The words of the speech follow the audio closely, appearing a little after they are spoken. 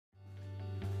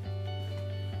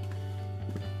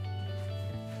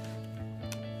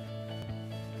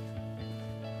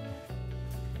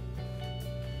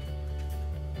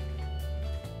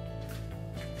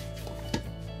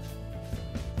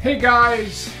Hey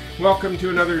guys, welcome to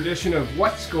another edition of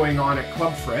What's Going On at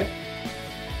Club Fred.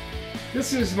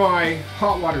 This is my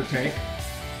hot water tank,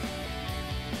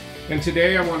 and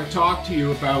today I want to talk to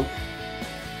you about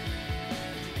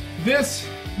this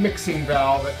mixing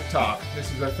valve at the top.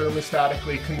 This is a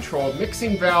thermostatically controlled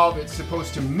mixing valve. It's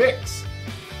supposed to mix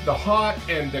the hot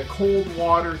and the cold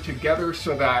water together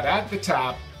so that at the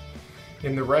tap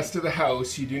in the rest of the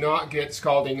house you do not get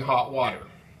scalding hot water.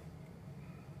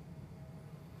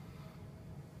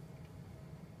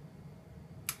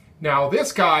 Now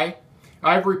this guy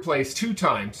I've replaced 2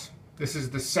 times. This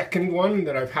is the second one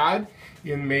that I've had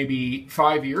in maybe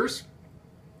 5 years.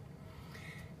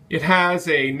 It has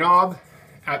a knob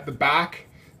at the back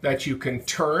that you can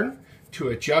turn to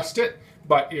adjust it,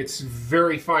 but it's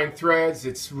very fine threads.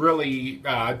 It's really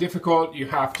difficult. You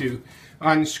have to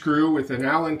unscrew with an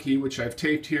Allen key, which I've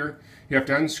taped here. You have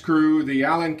to unscrew the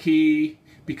Allen key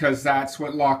because that's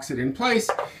what locks it in place.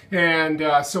 And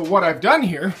so what I've done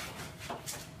here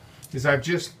is I've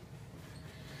just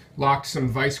locked some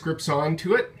vice grips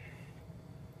onto it.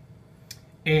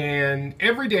 And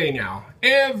every day now,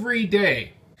 every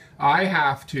day, I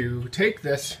have to take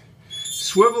this,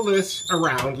 swivel this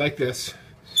around like this,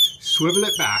 swivel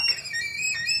it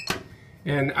back.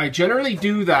 And I generally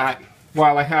do that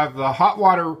while I have the hot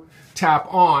water tap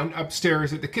on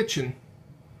upstairs at the kitchen.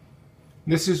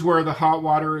 This is where the hot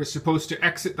water is supposed to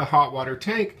exit the hot water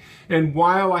tank, and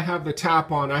while I have the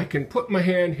tap on, I can put my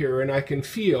hand here and I can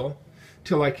feel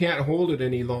till I can't hold it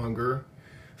any longer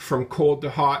from cold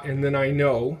to hot, and then I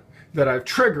know that I've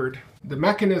triggered the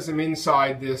mechanism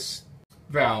inside this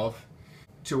valve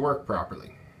to work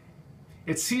properly.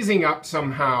 It's seizing up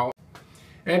somehow,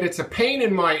 and it's a pain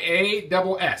in my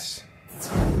ass.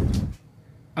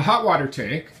 A hot water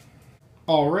tank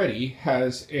already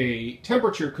has a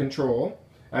temperature control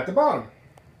at the bottom.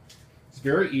 It's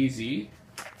very easy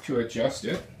to adjust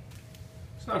it.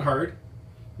 It's not hard.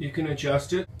 You can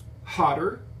adjust it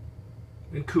hotter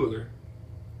and cooler.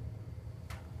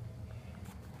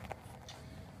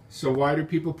 So why do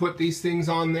people put these things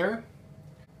on there?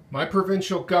 My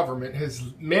provincial government has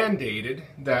mandated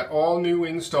that all new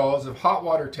installs of hot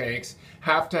water tanks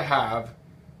have to have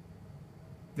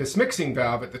this mixing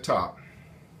valve at the top.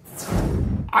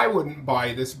 I wouldn't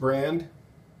buy this brand.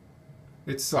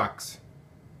 It sucks.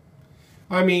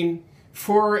 I mean,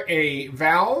 for a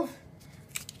valve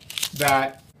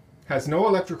that has no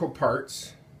electrical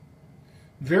parts,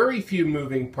 very few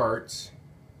moving parts,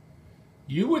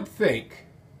 you would think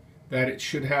that it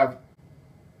should have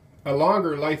a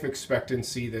longer life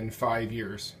expectancy than 5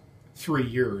 years, 3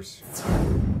 years.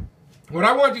 What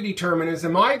I want to determine is,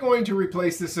 am I going to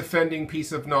replace this offending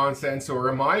piece of nonsense, or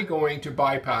am I going to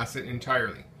bypass it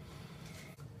entirely?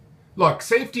 Look,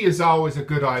 safety is always a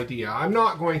good idea. I'm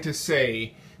not going to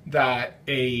say that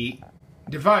a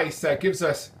device that gives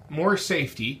us more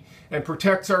safety and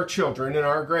protects our children and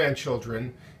our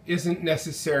grandchildren isn't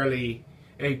necessarily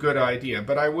a good idea.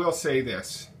 But I will say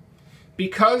this.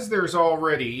 Because there's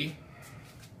already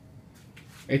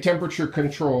a temperature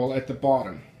control at the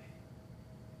bottom,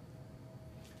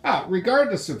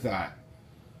 regardless of that,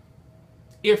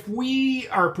 if we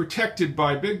are protected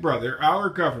by Big Brother, our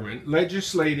government,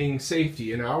 legislating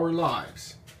safety in our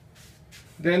lives,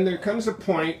 then there comes a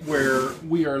point where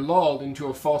we are lulled into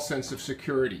a false sense of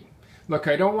security. Look,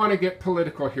 I don't want to get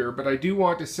political here, but I do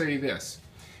want to say this.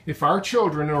 If our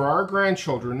children or our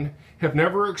grandchildren have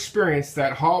never experienced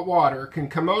that hot water can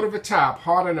come out of a tap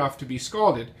hot enough to be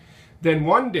scalded, then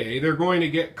one day they're going to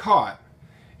get caught,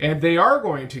 and they are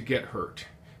going to get hurt,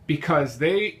 because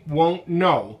they won't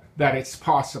know that it's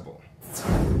possible.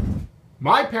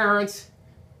 My parents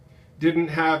didn't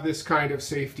have this kind of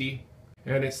safety,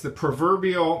 and it's the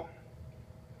proverbial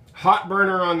hot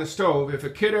burner on the stove. If a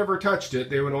kid ever touched it,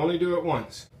 they would only do it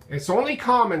once. It's only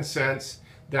common sense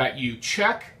that you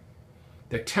check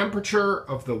the temperature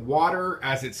of the water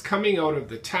as it's coming out of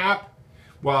the tap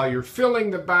while you're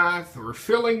filling the bath or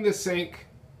filling the sink.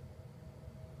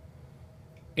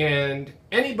 And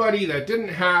anybody that didn't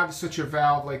have such a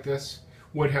valve like this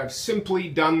would have simply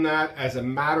done that as a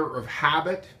matter of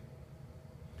habit.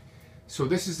 So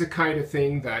this is the kind of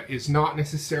thing that is not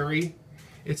necessary.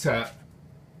 It's a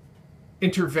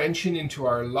intervention into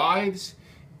our lives.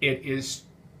 It is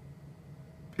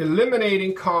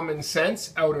eliminating common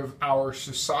sense out of our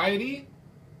society.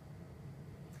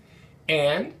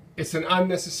 And it's an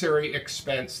unnecessary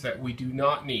expense that we do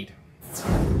not need.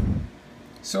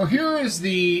 So here is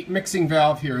the mixing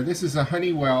valve here. This is a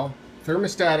Honeywell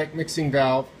thermostatic mixing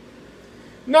valve.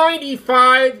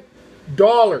 $95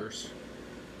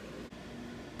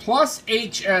 plus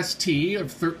HST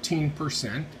of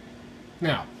 13%.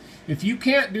 Now, If you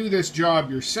can't do this job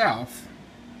yourself,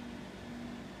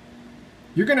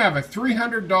 you're going to have a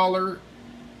 $300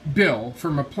 bill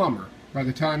from a plumber by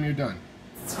the time you're done.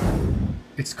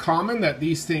 It's common that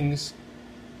these things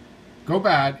go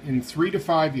bad in 3 to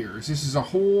 5 years. This is a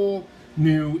whole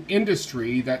new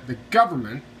industry that the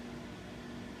government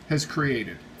has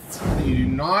created. You do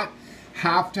not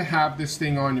have to have this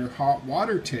thing on your hot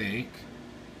water tank.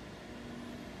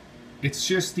 It's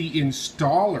just the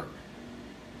installer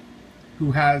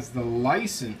who has the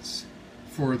license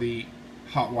for the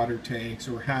hot water tanks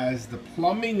or has the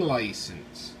plumbing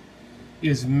license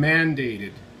is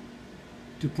mandated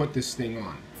to put this thing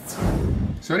on.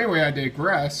 So anyway, I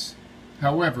digress.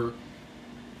 However,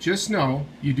 just know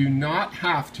you do not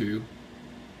have to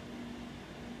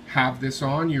have this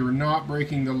on. You're not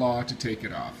breaking the law to take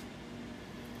it off.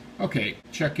 Okay,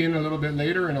 check in a little bit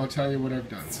later and I'll tell you what I've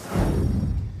done.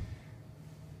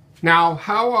 Now,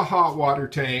 how a hot water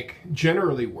tank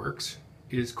generally works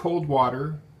is cold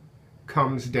water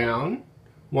comes down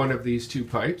one of these two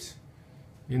pipes.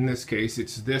 In this case,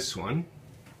 it's this one.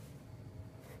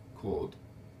 Cold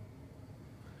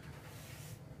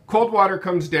water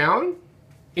comes down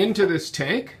into this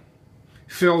tank,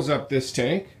 fills up this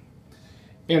tank,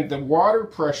 and the water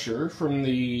pressure from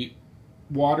the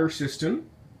water system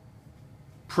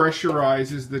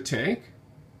pressurizes the tank.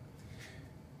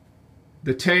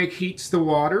 The tank heats the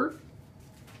water.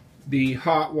 The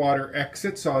hot water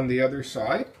exits on the other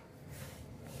side.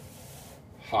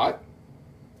 Hot.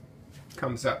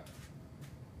 Comes up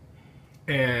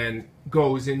and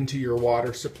goes into your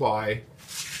water supply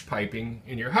piping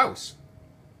in your house.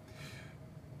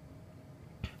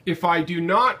 If I do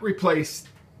not replace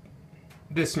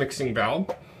this mixing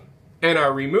valve and I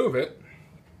remove it,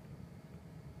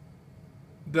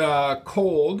 the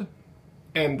cold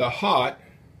and the hot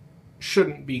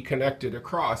shouldn't be connected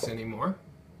across anymore.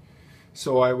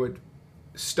 So I would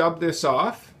stub this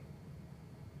off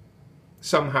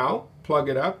somehow, plug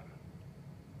it up,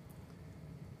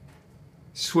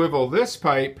 swivel this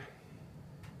pipe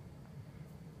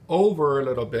over a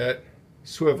little bit,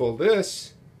 swivel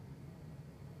this,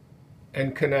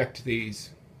 and connect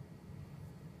these.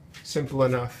 Simple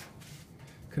enough.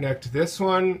 Connect this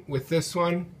one with this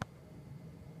one.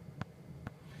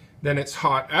 Then it's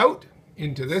hot out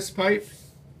into this pipe.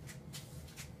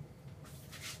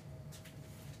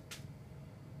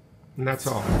 And that's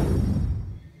all.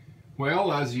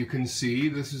 Well, as you can see,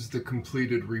 this is the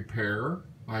completed repair.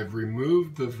 I've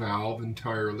removed the valve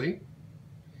entirely.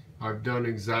 I've done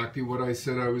exactly what I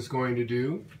said I was going to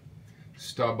do.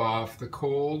 Stub off the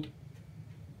cold.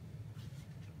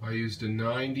 I used a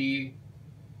 90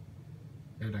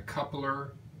 and a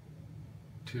coupler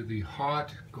to the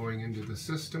hot going into the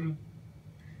system,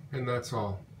 and that's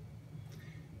all.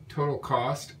 Total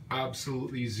cost,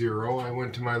 absolutely zero. I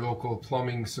went to my local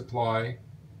plumbing supply.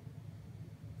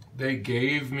 They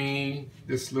gave me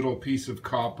this little piece of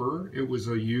copper. It was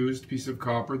a used piece of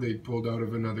copper they'd pulled out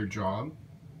of another job.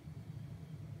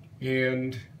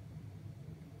 And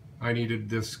I needed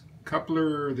this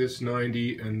coupler, this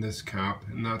 90, and this cap,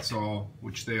 and that's all,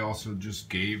 which they also just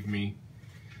gave me.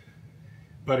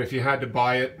 But if you had to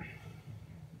buy it,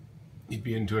 you'd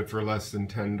be into it for less than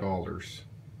 $10.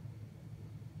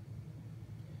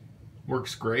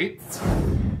 Works great.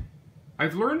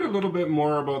 I've learned a little bit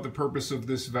more about the purpose of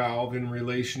this valve in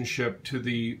relationship to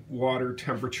the water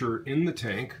temperature in the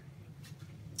tank.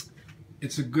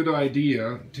 It's a good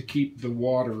idea to keep the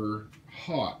water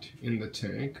hot in the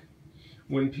tank.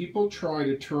 When people try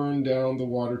to turn down the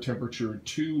water temperature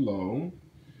too low,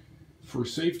 for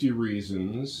safety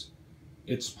reasons,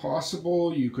 it's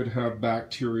possible you could have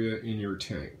bacteria in your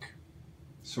tank.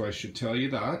 So I should tell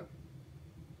you that.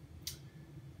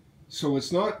 So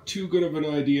it's not too good of an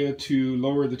idea to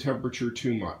lower the temperature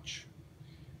too much.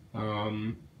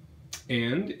 And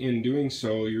in doing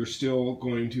so, you're still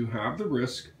going to have the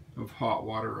risk of hot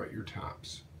water at your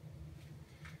taps.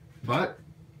 But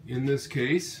in this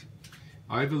case,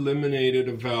 I've eliminated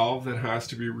a valve that has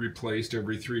to be replaced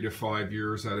every 3 to 5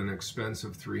 years at an expense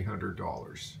of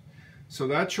 $300. So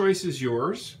that choice is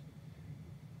yours.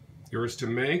 Yours to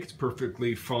make. It's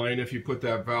perfectly fine if you put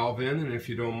that valve in and if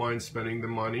you don't mind spending the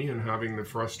money and having the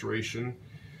frustration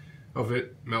of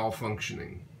it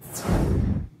malfunctioning.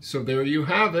 So there you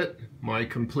have it, my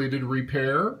completed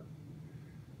repair.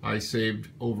 I saved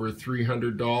over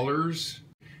 $300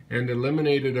 and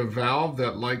eliminated a valve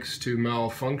that likes to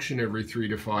malfunction every 3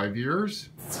 to 5 years.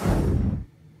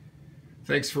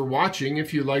 Thanks for watching.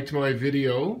 If you liked my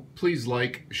video, please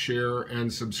like, share,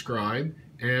 and subscribe.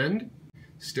 And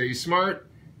stay smart,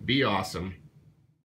 be awesome.